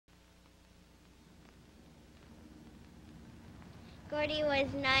Gordy was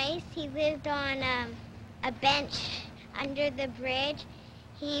nice. He lived on a bench under the bridge.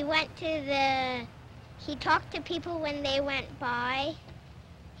 He talked to people when they went by.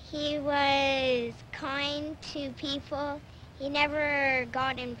 He was kind to people. He never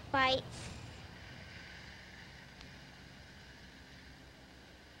got in fights.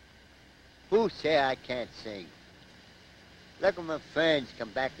 Who say I can't sing? Look at my friends come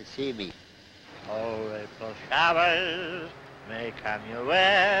back to see me. Oh, April showers may come your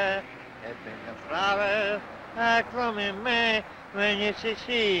way. If in the flowers like from in May, when you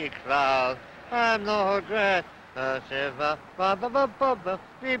see clouds, I'm no regret. I say ba ba ba ba ba ba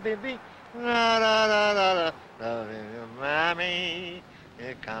be be be la la la la la. Loving you, mommy,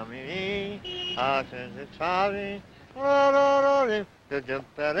 you come me. I said it's sorry. La la la la. The jump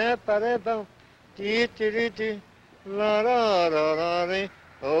pare pare bum. Ti ti ti ti. La la la la la.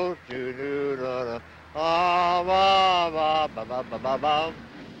 Oh, do do la la. Ah ba ba ba ba ba ba ba.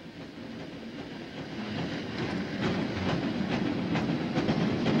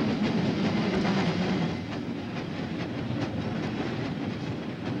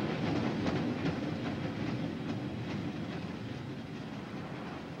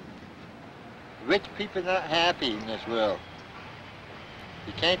 Rich people are not happy in this world.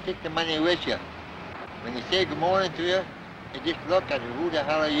 You can't take the money with you. When they say good morning to you, they just look at you, who the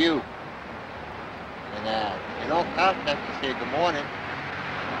hell are you? And it don't cost them to say good morning.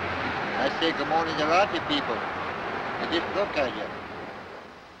 I say good morning to lots of people. They just look at you.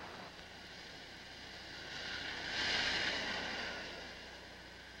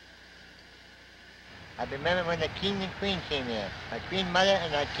 I remember when the king and queen came here. My queen mother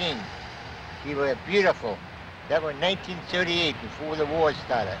and our king. They were beautiful. That was 1938, before the war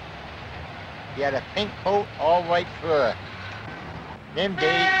started. He had a pink coat, all white fur. Them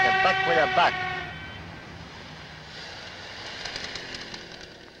days, the buck with a buck.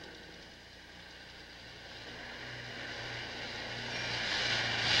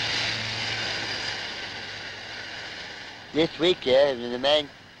 This week, the man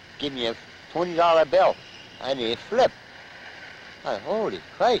gave me a $20 bill. I need a flip. Oh, holy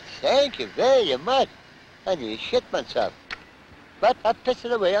Christ, thank you very much. I need to shit myself. But I piss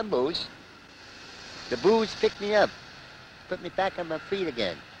it away on booze. The booze picked me up, put me back on my feet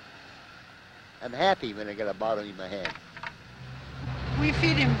again. I'm happy when I got a bottle in my hand. We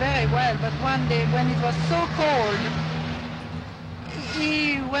feed him very well, but one day when it was so cold,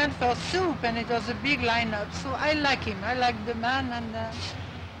 he went for soup and it was a big lineup. So I like him, I like the man, and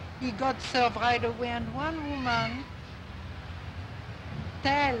he got served right away. And one woman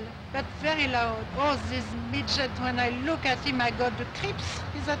tell, but very loud, oh, this midget, when I look at him, I got the creeps.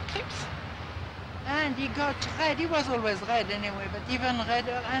 Is that creeps? And he got red. He was always red anyway, but even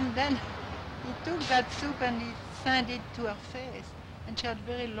redder. And then he took that soup and he sent it to her face. And she had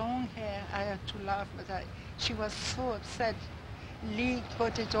very long hair. I had to laugh, but she was so upset. Lee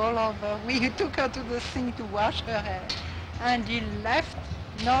put it all over. We took her to the sink to wash her hair. And he left,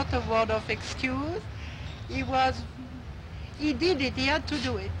 not a word of excuse. He did it, he had to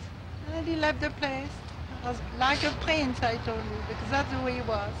do it. And he left the place. It was like a prince, I told you, because that's the way he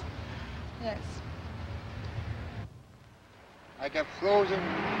was. Yes. I got frozen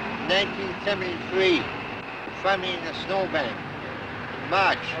in 1973, funny in the snowbank, in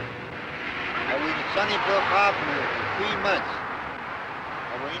March. I was in Sunnybrook Hospital for 3 months.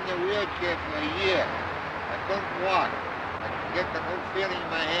 I was in the wheelchair for a year. I couldn't walk. I could get the whole feeling in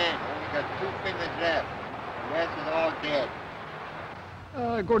my hand. Only got 2 fingers left. The rest is all dead.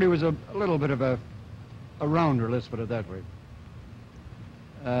 Gordy was a little bit of a rounder, let's put it that way.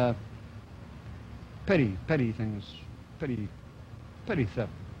 Petty things, petty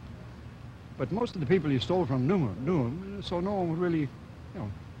theft. But most of the people he stole from knew him, so no one would really,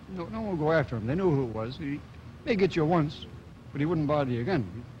 no one would go after him. They knew who it was. He may get you once, but he wouldn't bother you again.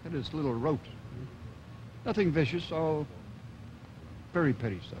 He had his little route. Nothing vicious, all very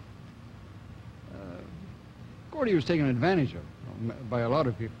petty stuff. Gordy was taken advantage of by a lot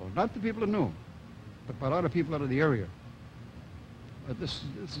of people. Not the people that knew him, but by a lot of people out of the area. But this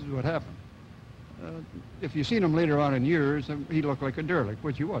is what happened. If you seen him later on in years, he looked like a derelict,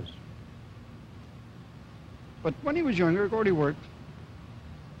 which he was. But when he was younger, Gordy worked.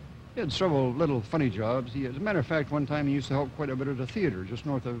 He had several little funny jobs. As a matter of fact, one time he used to help quite a bit at a theater just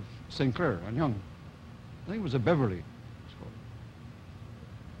north of St. Clair on Yonge. I think it was a Beverly. It's called.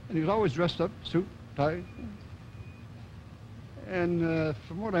 And he was always dressed up, suit, tie. And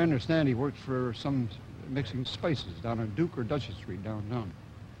from what I understand, he worked for some mixing spices down on Duke or Dutchess Street downtown.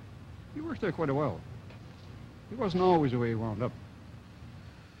 He worked there quite a while. He wasn't always the way he wound up.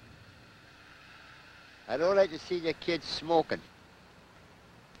 I don't like to see the kids smoking.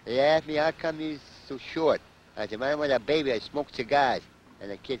 They asked me, how come you so short? I said, when I was a baby, I smoked cigars.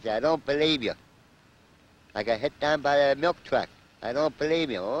 And the kid said, I don't believe you. I got hit down by a milk truck. I don't believe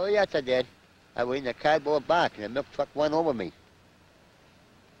you. Oh, yes, I did. I was in a cardboard box, and the milk truck went over me.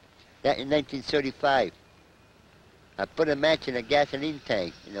 That in 1935. I put a match in a gasoline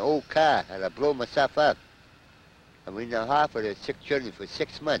tank in an old car, and I blew myself up. I was in the hospital with 6 children for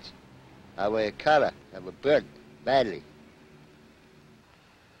 6 months. I was a color. I was burnt badly.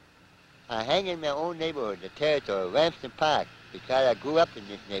 I hang in my own neighborhood, the territory, Ramsden Park, because I grew up in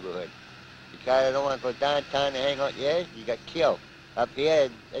this neighborhood. Because I don't want to go downtown and hang out there, you got killed. Up here,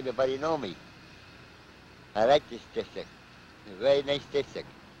 everybody know me. I like this district. It's a very nice district.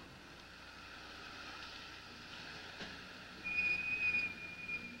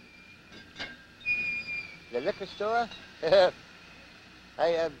 The liquor store,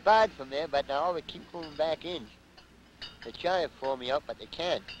 I barred from there, but I always keep going back in. They try to pull me out, but they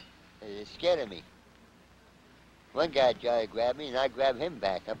can't. They're scared of me. One guy tried to grab me, and I grabbed him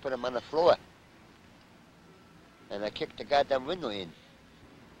back. I put him on the floor. And I kicked the goddamn window in.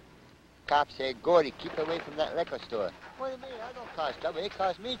 Cops said, Gordy, keep away from that liquor store. What do you mean? I don't cause trouble. It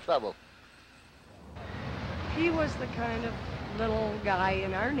caused me trouble. He was the kind of little guy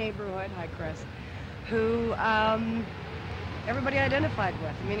in our neighborhood, Highcrest, who everybody identified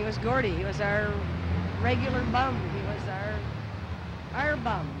with. I mean, he was Gordy. He was our regular bum. He was our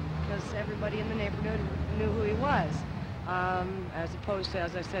bum, because everybody in the neighborhood knew who he was. As opposed to,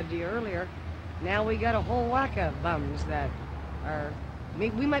 as I said to you earlier, now we got a whole whack of bums that are, we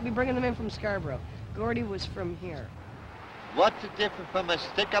might be bringing them in from Scarborough. Gordy was from here. What's the difference from a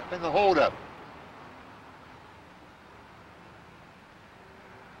stick-up and a hold-up?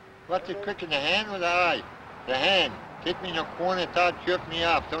 What's the quick in the hand or the eye? The hand. Kick me in the corner, thought jerk me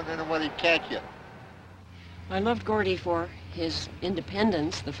off. Don't know what he'd catch you. I loved Gordy for his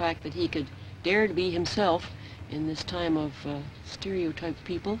independence, the fact that he could dare to be himself in this time of stereotyped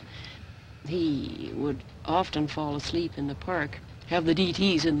people. He would often fall asleep in the park, have the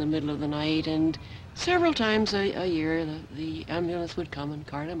DTs in the middle of the night, and several times a year the ambulance would come and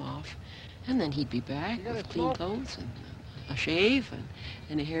cart him off, and then he'd be back with clean clothes and a shave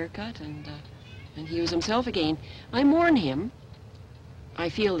and a haircut, and he was himself again. I mourn him. I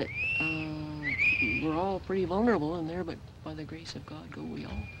feel that we're all pretty vulnerable in there, but by the grace of God go we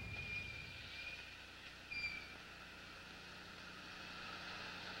all.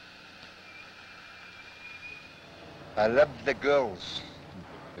 I love the girls.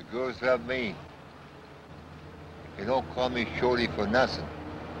 The girls love me. They don't call me Shorty for nothing.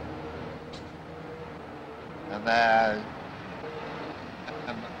 I'm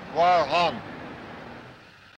well hung.